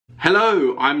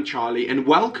Hello, I'm Charlie and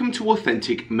welcome to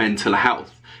Authentic Mental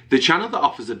Health, the channel that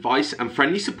offers advice and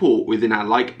friendly support within our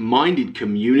like-minded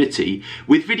community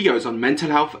with videos on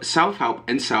mental health, self-help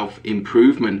and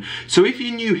self-improvement. So if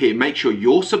you're new here, make sure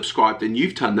you're subscribed and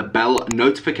you've turned the bell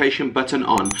notification button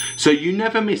on so you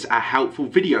never miss our helpful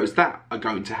videos that are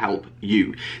going to help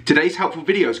you. Today's helpful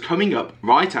video is coming up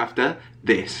right after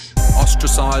this.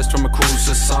 Ostracized from a cruel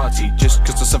society just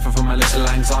cause I suffer from a little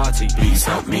anxiety. Please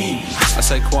help me, I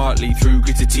say quietly through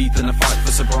gritted teeth and a fight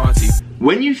for sobriety.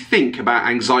 When you think about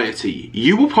anxiety,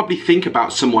 you will probably think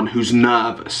about someone who's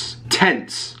nervous,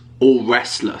 tense, or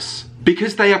restless,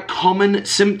 because they are common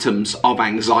symptoms of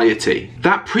anxiety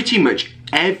that pretty much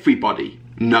everybody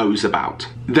knows about.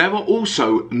 There are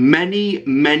also many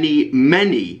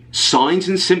signs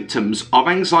and symptoms of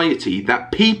anxiety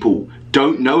that people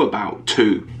don't know about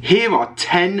too. Here are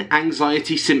 10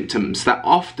 anxiety symptoms that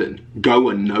often go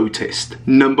unnoticed.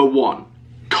 Number 1,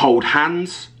 cold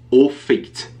hands or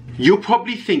feet. You're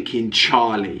probably thinking,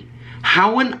 Charlie,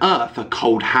 how on earth are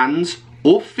cold hands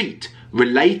or feet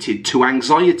related to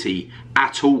anxiety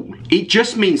at all? It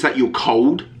just means that you're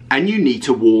cold and you need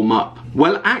to warm up.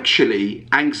 Well, actually,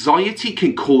 anxiety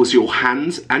can cause your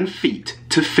hands and feet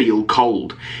to feel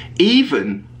cold,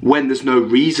 even when there's no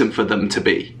reason for them to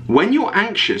be. When you're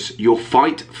anxious, your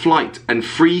fight, flight, and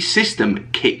freeze system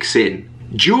kicks in.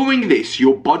 During this,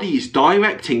 your body is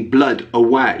directing blood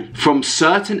away from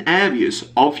certain areas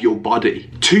of your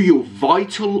body to your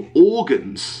vital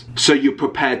organs, so you're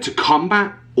prepared to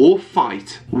combat or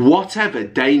fight whatever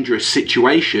dangerous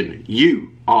situation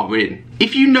you are in.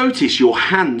 If you notice your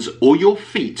hands or your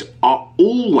feet are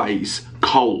always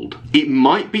cold, it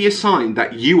might be a sign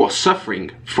that you are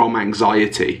suffering from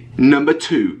anxiety. Number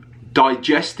 2,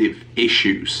 digestive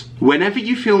issues. Whenever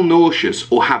you feel nauseous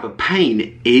or have a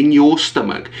pain in your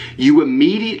stomach, you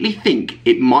immediately think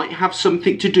it might have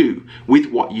something to do with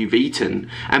what you've eaten,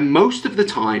 and most of the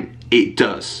time it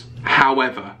does.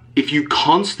 However, if you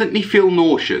constantly feel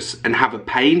nauseous and have a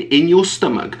pain in your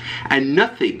stomach and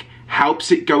nothing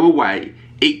helps it go away,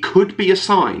 it could be a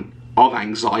sign of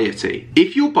anxiety.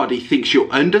 If your body thinks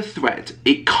you're under threat,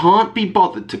 it can't be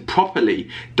bothered to properly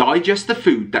digest the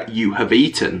food that you have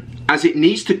eaten, as it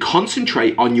needs to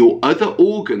concentrate on your other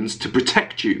organs to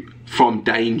protect you from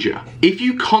danger. If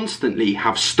you constantly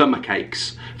have stomach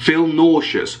aches, feel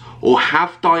nauseous, or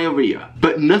have diarrhea,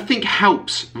 but nothing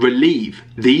helps relieve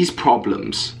these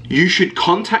problems, you should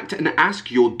contact and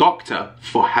ask your doctor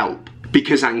for help,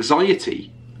 because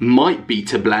anxiety might be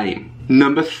to blame.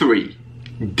 Number 3,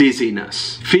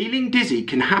 dizziness. Feeling dizzy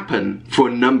can happen for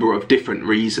a number of different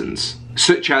reasons,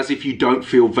 such as if you don't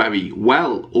feel very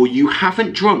well or you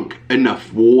haven't drunk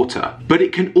enough water. But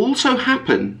it can also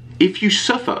happen if you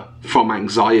suffer from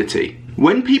anxiety.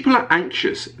 When people are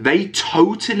anxious, they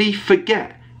totally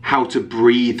forget how to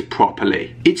breathe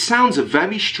properly. It sounds a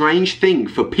very strange thing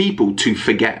for people to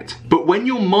forget, but when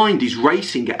your mind is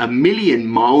racing at 1,000,000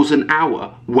 miles an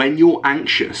hour when you're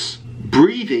anxious,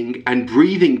 breathing and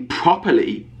breathing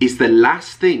properly is the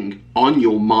last thing on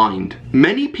your mind.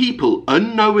 Many people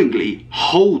unknowingly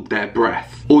hold their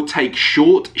breath or take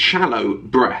short, shallow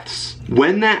breaths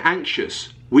when they're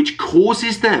anxious, which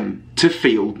causes them to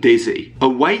feel dizzy. A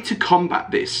way to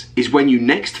combat this is when you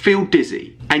next feel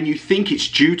dizzy and you think it's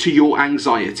due to your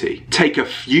anxiety, take a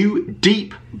few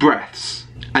deep breaths,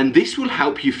 and this will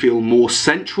help you feel more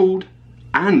centered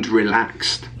and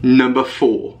relaxed. Number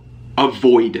 4,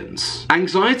 avoidance.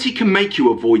 Anxiety can make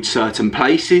you avoid certain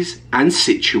places and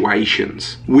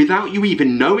situations without you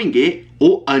even knowing it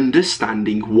or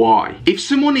understanding why. If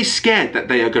someone is scared that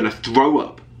they are going to throw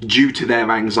up due to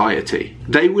their anxiety,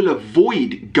 they will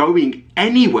avoid going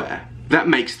anywhere that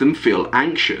makes them feel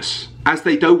anxious, as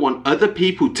they don't want other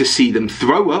people to see them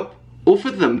throw up or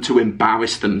for them to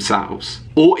embarrass themselves.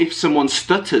 Or if someone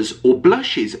stutters or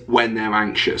blushes when they're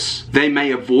anxious, they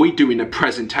may avoid doing a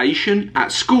presentation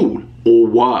at school or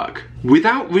work.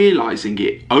 Without realizing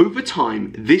it, over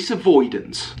time, this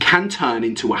avoidance can turn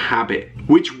into a habit,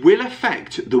 which will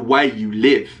affect the way you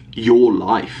live your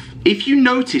life. If you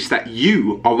notice that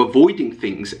you are avoiding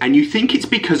things and you think it's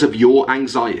because of your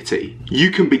anxiety,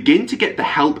 you can begin to get the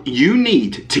help you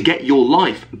need to get your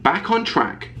life back on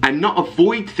track and not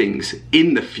avoid things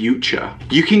in the future.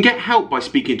 You can get help by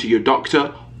speaking to your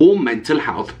doctor or mental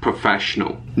health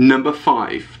professional. Number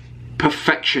 5,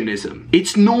 perfectionism.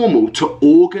 It's normal to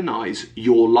organize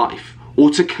your life or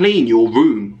to clean your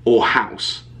room or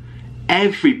house.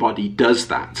 Everybody does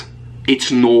that.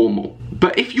 It's normal.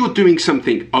 But if you're doing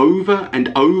something over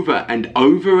and over and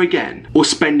over again, or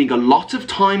spending a lot of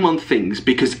time on things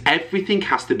because everything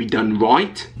has to be done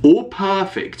right or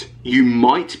perfect, you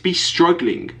might be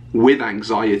struggling with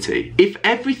anxiety. If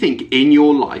everything in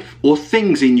your life or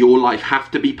things in your life have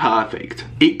to be perfect,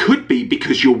 it could be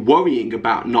because you're worrying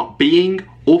about not being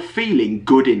or feeling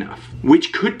good enough,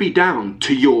 which could be down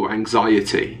to your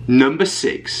anxiety. Number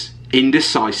 6,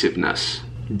 indecisiveness.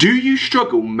 Do you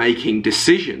struggle making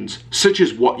decisions such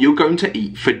as what you're going to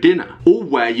eat for dinner or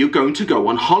where you're going to go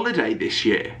on holiday this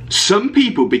year? Some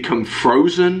people become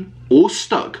frozen or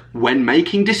stuck when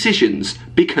making decisions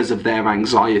because of their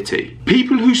anxiety.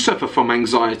 People who suffer from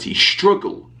anxiety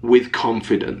struggle with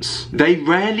confidence. They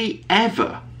rarely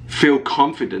ever feel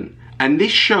confident, and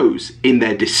this shows in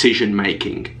their decision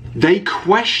making. They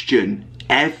question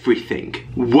everything,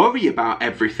 worry about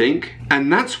everything,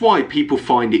 and that's why people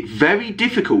find it very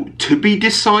difficult to be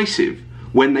decisive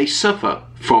when they suffer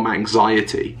from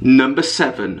anxiety. Number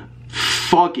 7,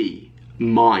 foggy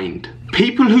mind.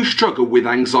 People who struggle with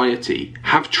anxiety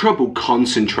have trouble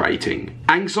concentrating.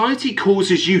 Anxiety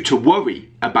causes you to worry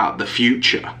about the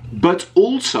future, but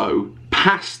also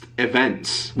past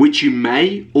events, which you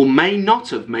may or may not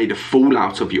have made a fool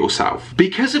out of yourself.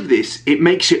 Because of this, it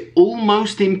makes it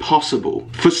almost impossible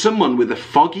for someone with a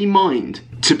foggy mind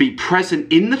to be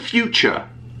present in the future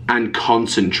and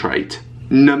concentrate.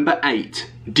 Number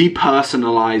 8,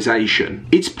 depersonalisation.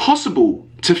 It's possible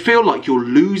to feel like you're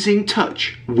losing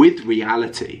touch with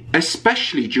reality,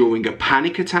 especially during a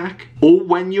panic attack or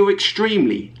when you're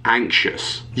extremely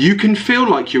anxious. You can feel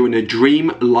like you're in a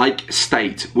dream-like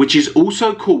state, which is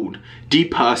also called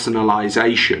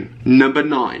depersonalisation. Number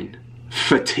 9,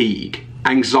 fatigue.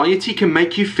 Anxiety can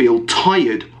make you feel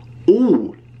tired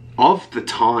all of the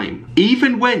time,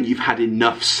 even when you've had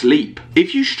enough sleep.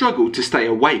 If you struggle to stay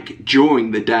awake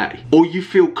during the day, or you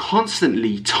feel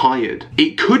constantly tired,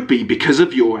 it could be because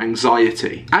of your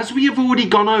anxiety. As we have already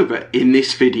gone over in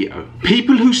this video,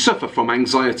 people who suffer from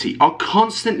anxiety are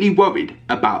constantly worried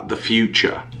about the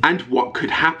future and what could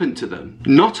happen to them.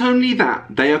 Not only that,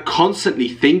 they are constantly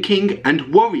thinking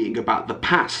and worrying about the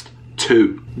past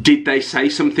too. Did they say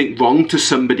something wrong to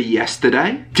somebody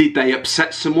yesterday? Did they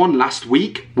upset someone last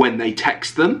week when they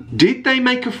text them? Did they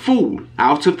make a fool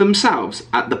out of themselves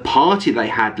at the party they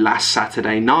had last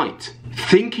Saturday night?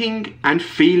 Thinking and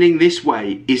feeling this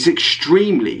way is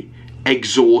extremely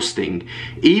exhausting,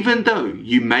 even though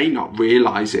you may not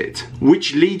realize it,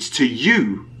 which leads to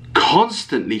you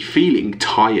constantly feeling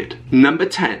tired. Number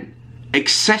 10,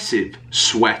 excessive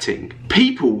sweating.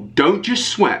 People don't just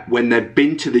sweat when they've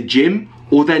been to the gym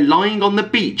or they're lying on the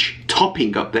beach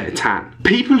topping up their tan.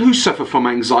 People who suffer from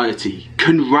anxiety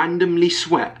can randomly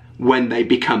sweat when they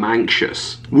become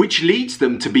anxious, which leads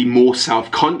them to be more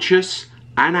self-conscious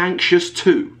and anxious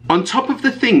too. On top of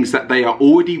the things that they are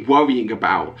already worrying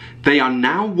about, they are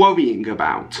now worrying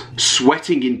about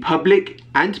sweating in public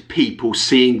and people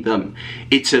seeing them.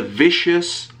 It's a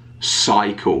vicious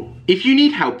cycle. If you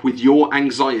need help with your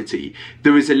anxiety,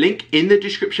 there is a link in the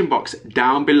description box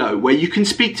down below where you can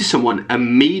speak to someone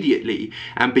immediately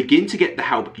and begin to get the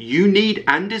help you need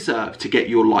and deserve to get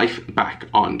your life back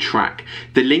on track.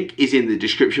 The link is in the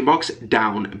description box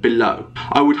down below.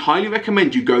 I would highly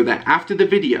recommend you go there after the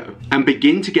video and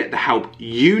begin to get the help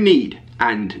you need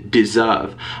and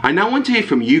deserve. I now want to hear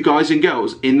from you guys and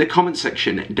girls in the comment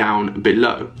section down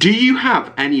below. Do you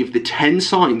have any of the 10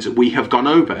 signs we have gone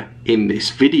over in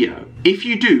this video? If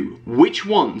you do, which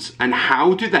ones and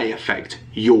how do they affect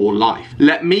your life?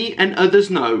 Let me and others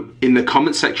know in the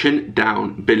comment section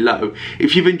down below.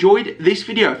 If you've enjoyed this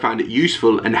video, found it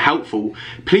useful and helpful,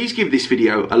 please give this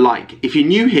video a like. If you're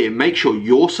new here, make sure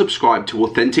you're subscribed to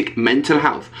Authentic Mental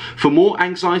Health for more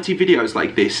anxiety videos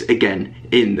like this again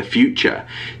in the future.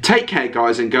 Take care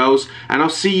guys and girls, and I'll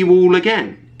see you all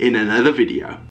again in another video.